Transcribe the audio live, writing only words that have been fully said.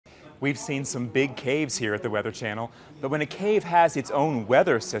We've seen some big caves here at the Weather Channel, but when a cave has its own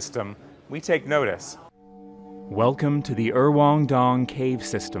weather system, we take notice. Welcome to the Erhuang-Dong Cave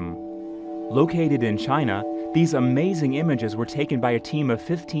System. Located in China, these amazing images were taken by a team of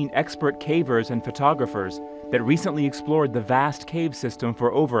 15 expert cavers and photographers that recently explored the vast cave system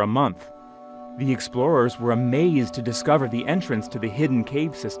for over a month. The explorers were amazed to discover the entrance to the hidden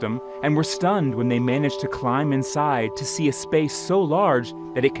cave system and were stunned when they managed to climb inside to see a space so large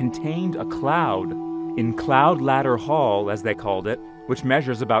that it contained a cloud. In Cloud Ladder Hall, as they called it, which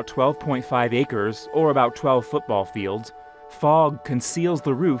measures about 12.5 acres or about 12 football fields, fog conceals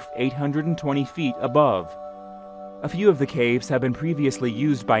the roof 820 feet above. A few of the caves have been previously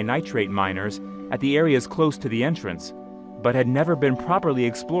used by nitrate miners at the areas close to the entrance, but had never been properly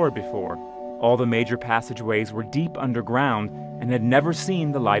explored before. All the major passageways were deep underground and had never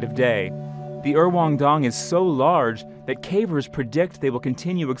seen the light of day. The Erhuang-Dong is so large that cavers predict they will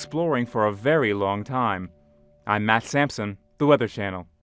continue exploring for a very long time. I'm Matt Sampson, The Weather Channel.